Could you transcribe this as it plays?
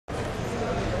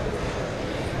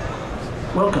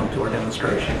Welcome to our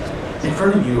demonstration. In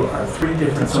front of you are 3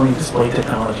 different Sony display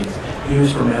technologies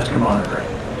used for master monitoring.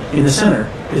 In the center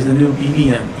is the new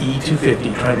BVM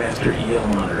E250 TriMaster EL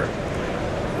monitor.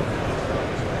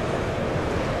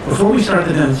 Before we start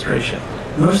the demonstration,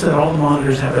 notice that all the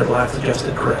monitors have their blacks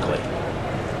adjusted correctly.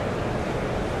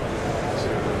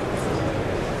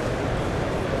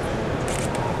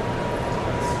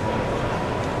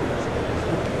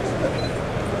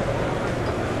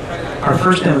 Our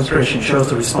first demonstration shows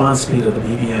the response speed of the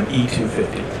BVM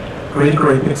E250.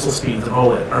 Gray-to-gray pixel speeds of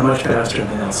OLED are much faster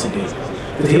than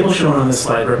LCD. The table shown on this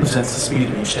slide represents the speed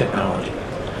of each technology.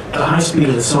 The high speed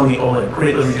of the Sony OLED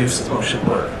greatly reduces motion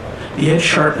blur. The edge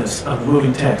sharpness of the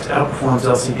moving text outperforms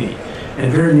LCD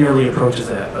and very nearly approaches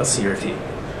that of CRT.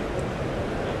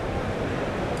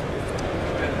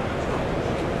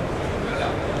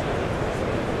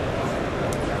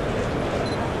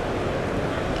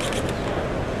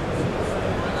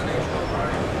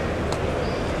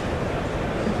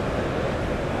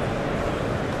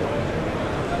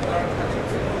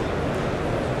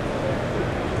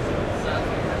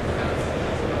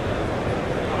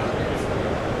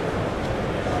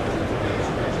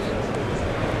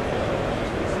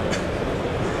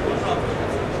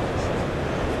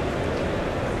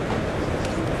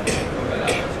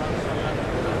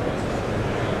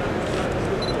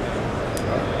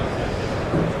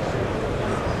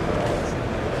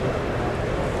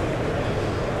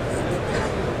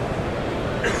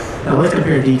 Now let's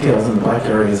compare details in the black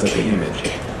areas of the image.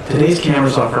 Today's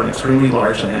cameras offer an extremely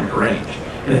large dynamic range,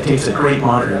 and it takes a great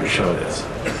monitor to show this.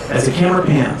 As the camera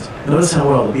pans, notice how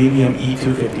well the BVM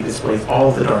E250 displays all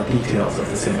of the dark details of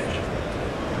this image.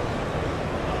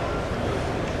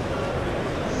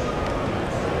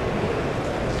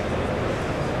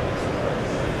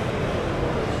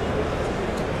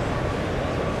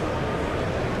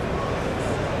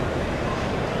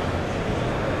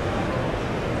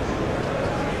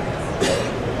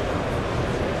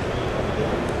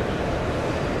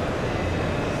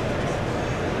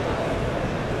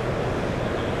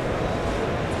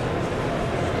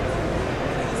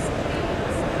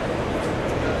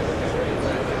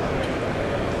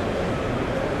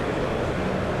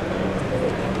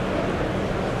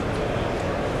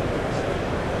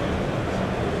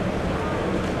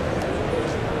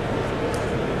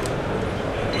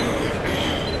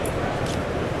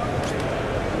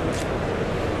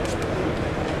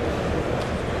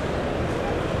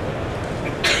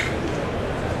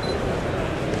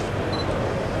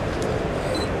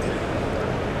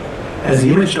 As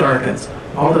the image darkens,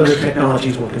 all the other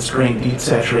technologies will constrain deep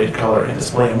saturated color and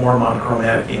display a more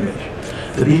monochromatic image.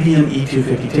 The BVM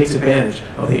E250 takes advantage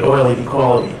of the OLED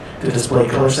quality to display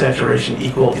color saturation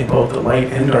equal in both the light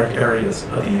and dark areas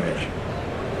of the image.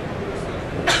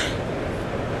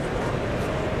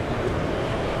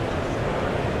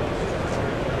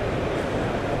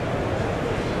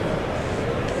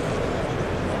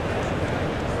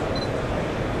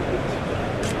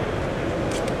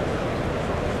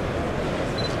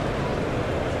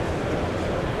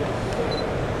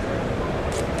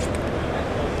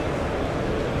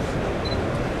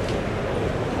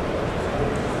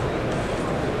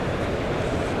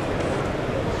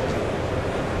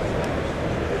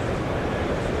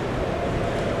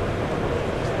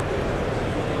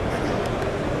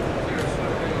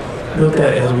 Note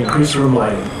that as we increase room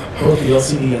lighting, both the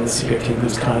LCD and the CRT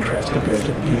lose contrast compared to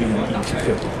the BVM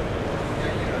E250.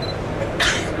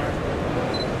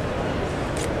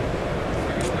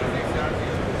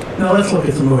 Now let's look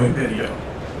at some moving video.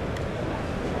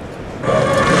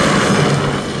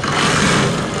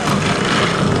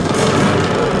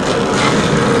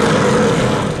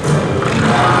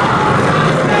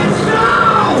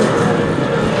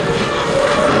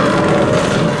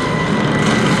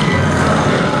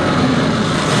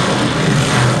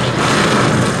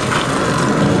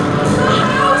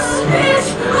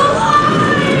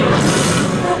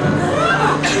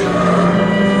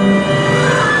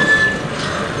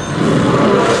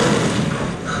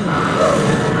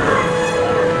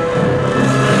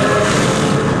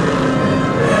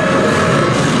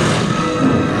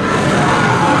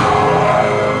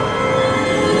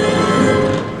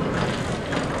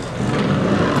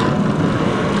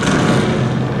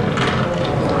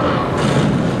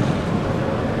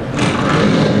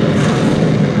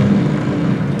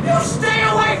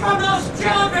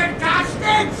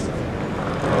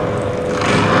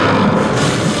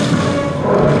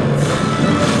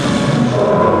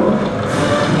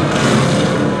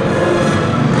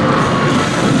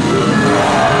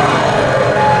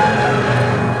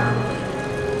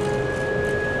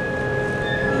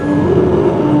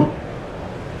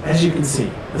 As you can see,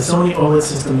 the Sony OLED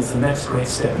system is the next great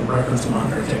step in reference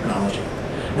monitor technology,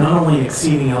 not only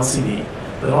exceeding LCD,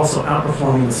 but also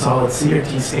outperforming the solid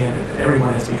CRT standard that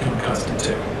everyone has become accustomed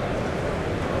to.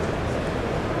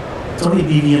 Sony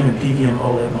BVM and BVM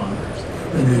OLED monitors,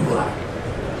 the new black.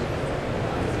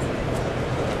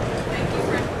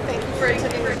 Thank you for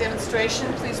attending the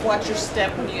demonstration. Please watch your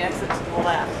step when you exit to the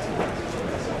left.